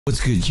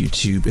What's good,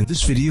 YouTube? In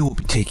this video, we'll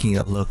be taking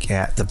a look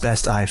at the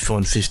best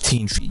iPhone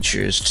 15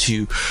 features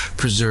to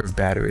preserve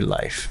battery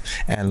life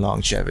and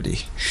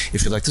longevity.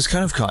 If you like this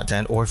kind of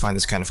content or find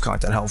this kind of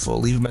content helpful,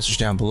 leave a message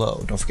down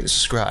below. Don't forget to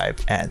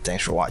subscribe, and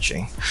thanks for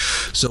watching.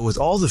 So with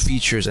all the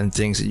features and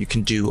things that you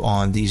can do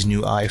on these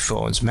new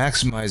iPhones,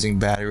 maximizing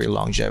battery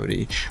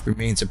longevity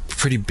remains a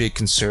pretty big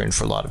concern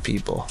for a lot of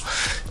people.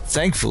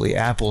 Thankfully,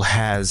 Apple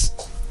has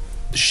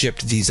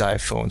shipped these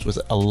iPhones with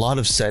a lot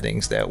of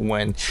settings that,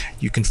 when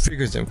you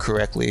configure them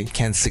correctly,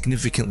 can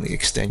significantly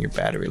extend your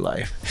battery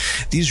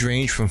life. These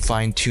range from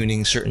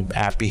fine-tuning certain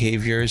app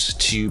behaviors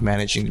to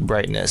managing the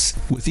brightness,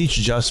 with each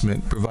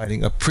adjustment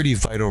providing a pretty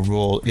vital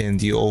role in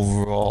the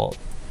overall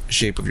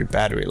shape of your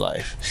battery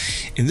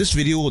life. In this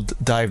video, we'll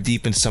dive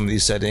deep into some of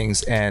these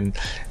settings and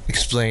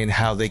explain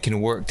how they can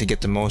work to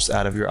get the most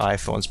out of your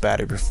iPhone's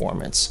battery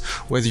performance.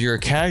 Whether you're a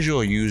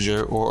casual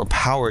user or a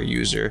power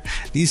user,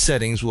 these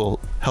settings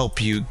will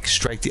help you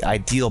strike the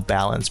ideal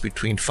balance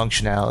between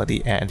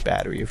functionality and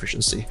battery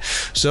efficiency.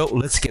 So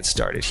let's get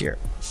started here.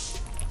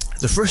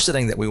 The first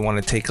setting that we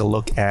want to take a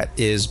look at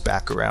is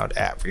background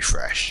app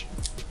refresh.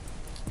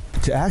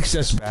 To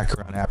access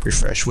background app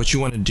refresh, what you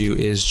want to do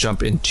is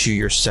jump into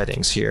your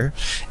settings here,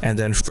 and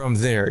then from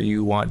there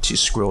you want to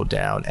scroll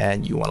down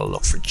and you want to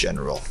look for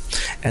general,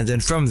 and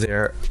then from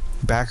there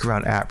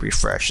background app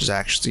refresh is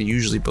actually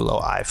usually below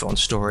iPhone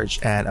storage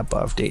and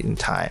above date and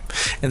time,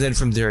 and then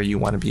from there you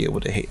want to be able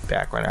to hit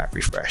background app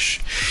refresh.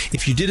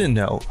 If you didn't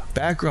know,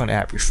 background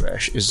app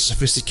refresh is a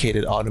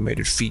sophisticated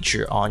automated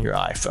feature on your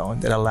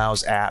iPhone that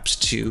allows apps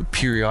to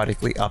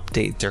periodically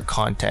update their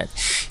content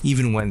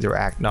even when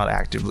they're not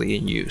actively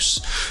in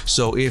use.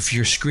 So if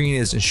your screen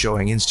isn't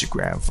showing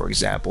Instagram, for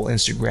example,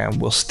 Instagram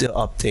will still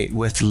update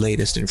with the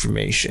latest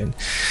information.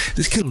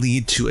 This can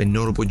lead to a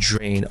notable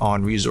drain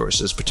on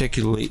resources,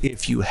 particularly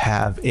if you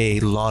have a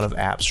lot of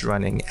apps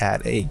running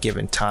at a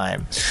given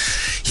time.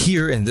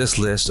 Here in this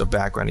list of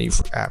background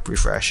app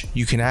refresh,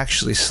 you can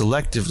actually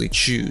selectively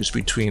choose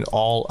between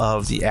all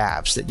of the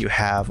apps that you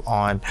have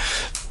on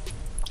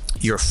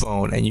your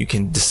phone, and you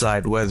can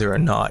decide whether or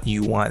not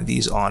you want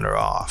these on or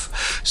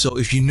off. So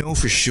if you know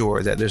for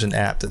sure that there's an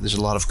app that there's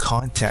a lot of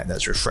content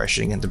that's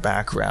refreshing in the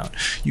background,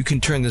 you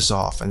can turn this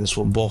off, and this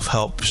will both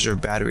help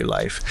preserve battery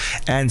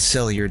life and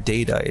cellular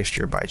data if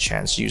you're by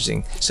chance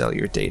using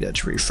cellular data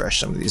to refresh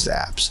some of these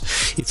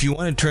apps. If you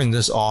want to turn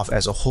this off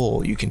as a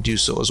whole, you can do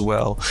so as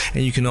well,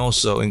 and you can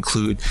also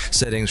include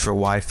settings for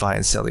Wi-Fi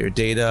and cellular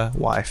data,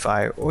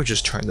 Wi-Fi, or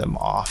just turn them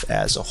off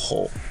as a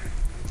whole.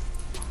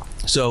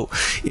 So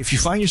if you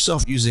find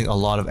yourself using a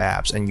lot of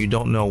apps and you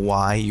don't know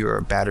why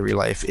your battery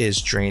life is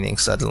draining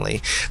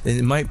suddenly, then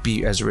it might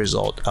be as a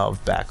result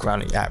of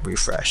background app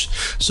refresh.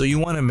 So you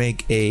want to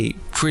make a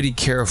pretty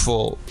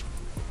careful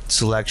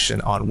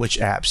selection on which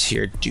apps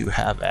here do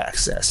have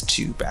access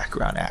to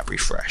background app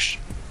refresh.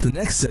 The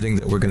next setting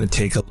that we're going to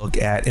take a look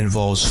at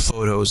involves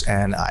Photos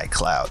and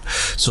iCloud.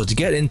 So to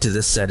get into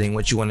this setting,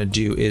 what you want to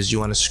do is you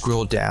want to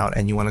scroll down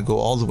and you want to go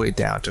all the way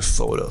down to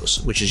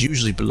Photos, which is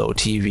usually below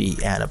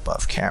TV and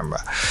above Camera.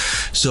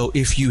 So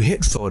if you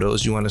hit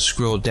Photos, you want to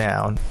scroll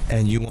down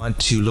and you want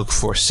to look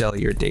for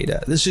cellular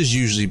data. This is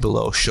usually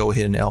below Show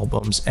Hidden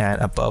Albums and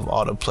above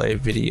Autoplay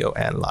Video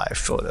and Live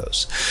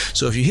Photos.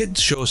 So if you hit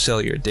Show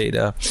Cellular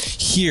Data,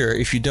 here,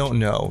 if you don't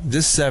know,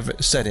 this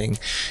setting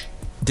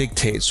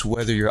dictates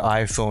whether your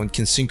iPhone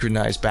can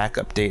synchronize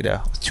backup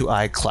data to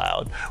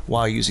iCloud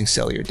while using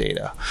cellular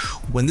data.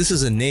 When this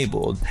is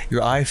enabled,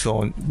 your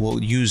iPhone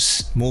will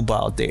use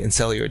mobile data and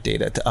cellular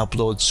data to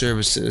upload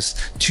services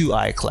to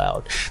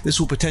iCloud. This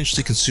will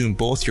potentially consume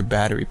both your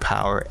battery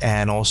power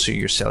and also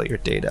your cellular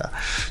data.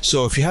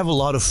 So if you have a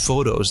lot of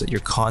photos that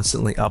you're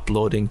constantly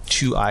uploading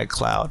to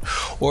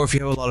iCloud, or if you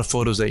have a lot of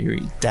photos that you're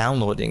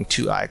downloading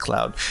to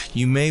iCloud,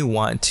 you may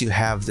want to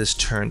have this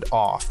turned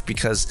off,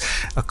 because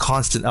a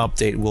constant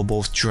update will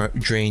both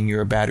drain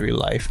your battery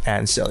life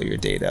and cellular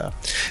data.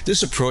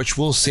 This approach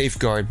will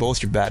safeguard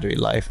both your battery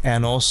life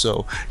and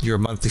also your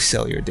monthly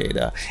cellular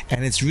data,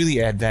 and it's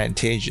really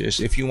advantageous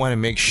if you want to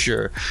make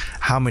sure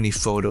how many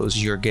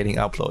photos you're getting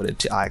uploaded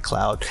to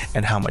iCloud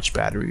and how much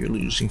battery you're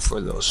losing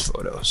for those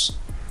photos.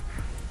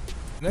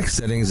 The next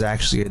setting is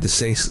actually a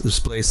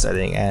display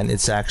setting, and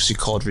it's actually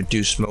called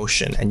Reduce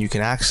Motion, and you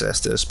can access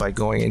this by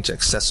going into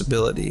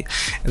Accessibility,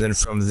 and then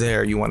from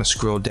there you want to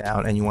scroll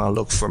down and you want to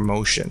look for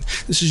Motion.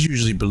 This is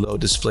usually below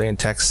Display and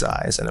Text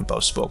Size and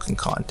above Spoken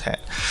Content.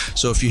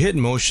 So if you hit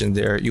Motion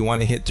there, you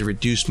want to hit the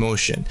Reduce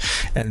Motion,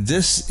 and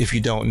this, if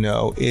you don't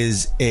know,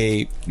 is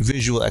a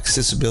visual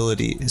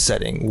accessibility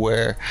setting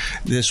where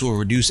this will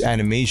reduce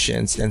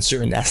animations and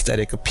certain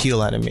aesthetic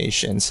appeal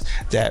animations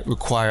that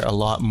require a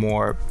lot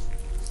more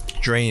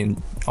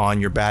drain on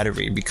your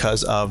battery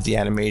because of the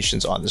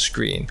animations on the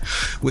screen.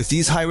 With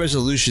these high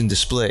resolution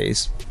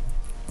displays,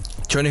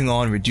 turning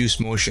on Reduce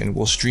Motion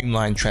will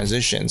streamline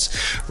transitions,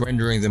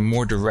 rendering them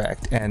more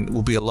direct, and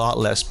will be a lot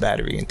less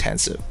battery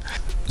intensive.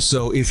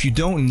 So if you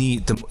don't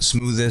need the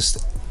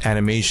smoothest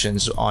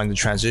animations on the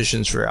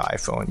transitions for your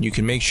iPhone, you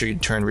can make sure you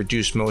turn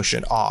Reduce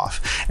Motion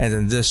off, and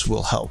then this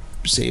will help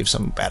save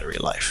some battery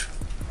life.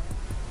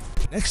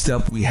 Next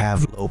up, we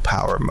have low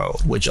power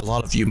mode, which a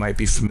lot of you might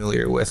be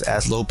familiar with,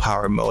 as low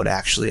power mode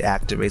actually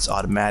activates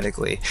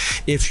automatically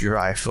if your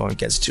iPhone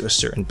gets to a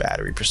certain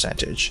battery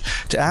percentage.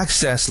 To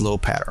access low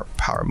power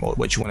mode,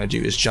 what you want to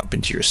do is jump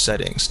into your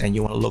settings and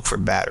you want to look for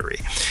battery.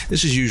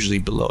 This is usually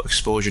below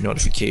exposure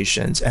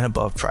notifications and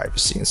above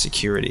privacy and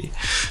security.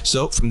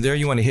 So from there,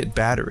 you want to hit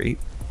battery.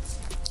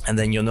 And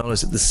then you'll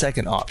notice that the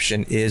second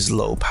option is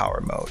low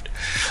power mode.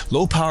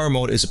 Low power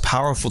mode is a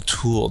powerful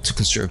tool to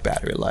conserve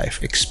battery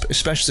life,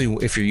 especially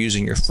if you're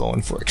using your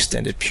phone for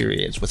extended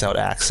periods without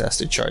access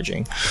to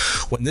charging.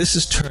 When this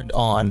is turned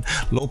on,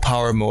 low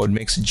power mode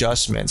makes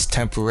adjustments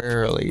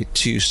temporarily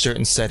to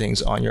certain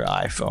settings on your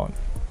iPhone.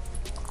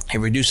 It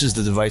reduces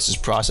the device's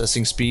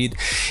processing speed.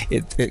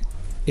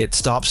 It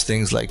stops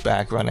things like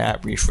background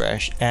app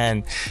refresh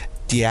and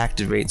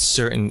deactivates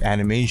certain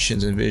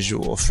animations and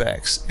visual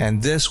effects,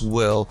 and this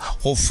will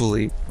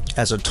hopefully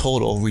as a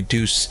total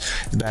reduce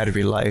the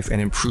battery life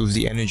and improve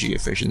the energy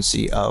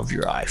efficiency of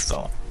your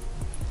iPhone.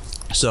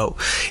 So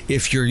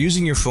if you're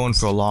using your phone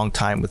for a long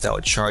time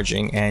without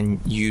charging and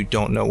you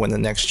don't know when the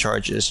next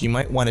charge is, you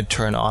might want to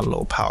turn on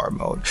low power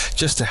mode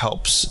just to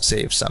help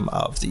save some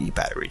of the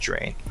battery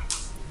drain.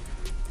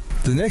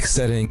 The next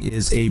setting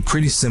is a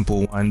pretty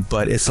simple one,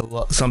 but it's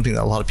something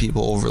that a lot of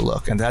people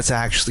overlook, and that's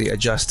actually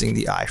adjusting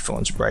the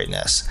iPhone's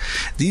brightness.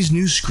 These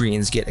new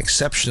screens get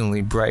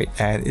exceptionally bright,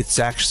 and it's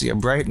actually a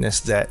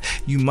brightness that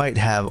you might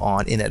have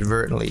on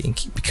inadvertently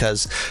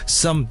because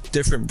some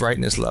different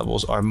brightness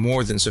levels are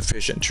more than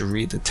sufficient to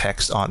read the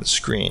text on the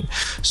screen.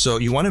 So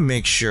you want to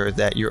make sure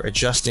that you're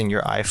adjusting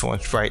your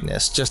iPhone's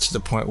brightness just to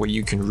the point where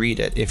you can read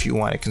it if you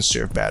want to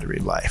conserve battery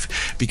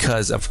life,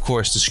 because of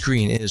course the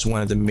screen is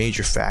one of the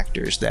major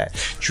factors that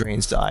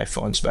drains the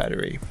iPhone's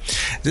battery.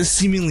 This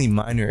seemingly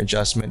minor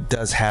adjustment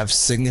does have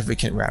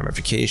significant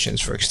ramifications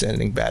for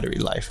extending battery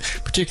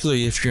life,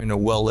 particularly if you're in a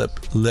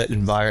well-lit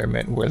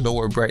environment where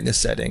lower brightness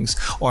settings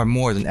are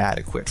more than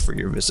adequate for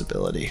your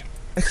visibility.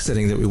 Next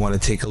setting that we want to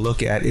take a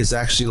look at is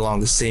actually along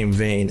the same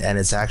vein, and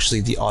it's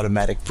actually the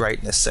automatic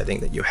brightness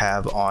setting that you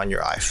have on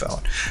your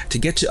iPhone. To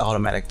get to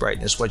automatic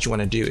brightness, what you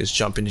want to do is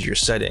jump into your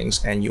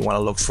settings and you want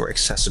to look for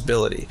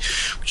accessibility,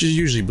 which is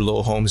usually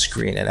below home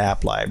screen and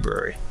app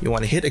library. You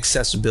want to hit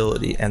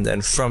accessibility, and then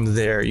from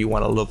there you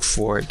want to look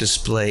for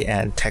display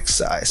and text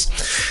size.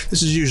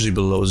 This is usually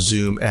below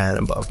zoom and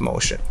above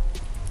motion.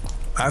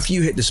 After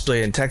you hit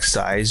display and text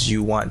size,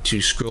 you want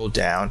to scroll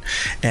down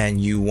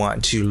and you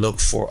want to look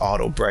for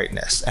auto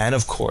brightness. And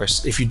of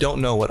course, if you don't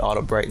know what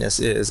auto brightness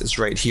is, it's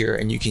right here,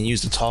 and you can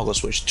use the toggle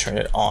switch to turn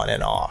it on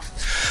and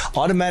off.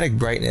 Automatic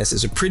brightness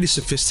is a pretty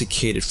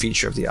sophisticated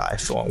feature of the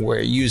iPhone where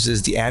it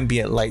uses the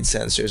ambient light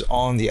sensors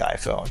on the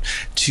iPhone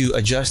to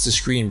adjust the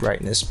screen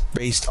brightness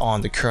based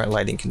on the current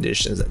lighting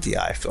conditions that the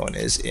iPhone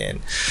is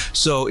in.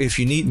 So if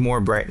you need more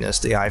brightness,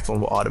 the iPhone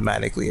will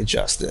automatically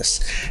adjust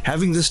this.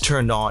 Having this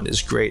turned on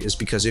is great,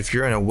 because if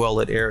you're in a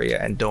well-lit area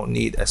and don't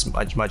need as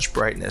much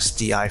brightness,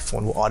 the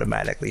iPhone will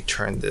automatically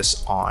turn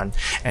this on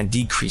and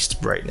decrease the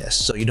brightness,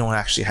 so you don't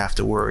actually have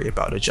to worry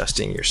about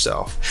adjusting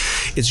yourself.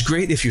 It's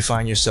great if you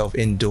find yourself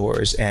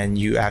indoors and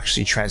you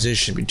actually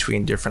transition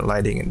between different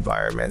lighting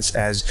environments,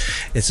 as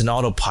it's an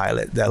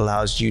autopilot that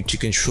allows you to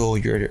control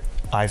your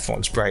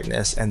iPhone's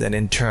brightness and then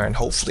in turn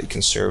hopefully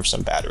conserve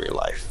some battery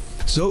life.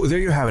 So there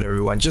you have it,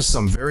 everyone. Just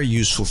some very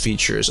useful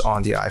features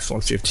on the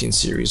iPhone 15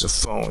 series of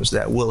phones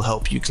that will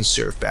help you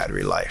conserve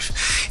battery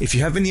life. If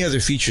you have any other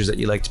features that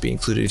you'd like to be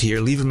included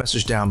here, leave a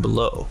message down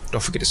below.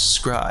 Don't forget to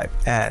subscribe,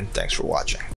 and thanks for watching.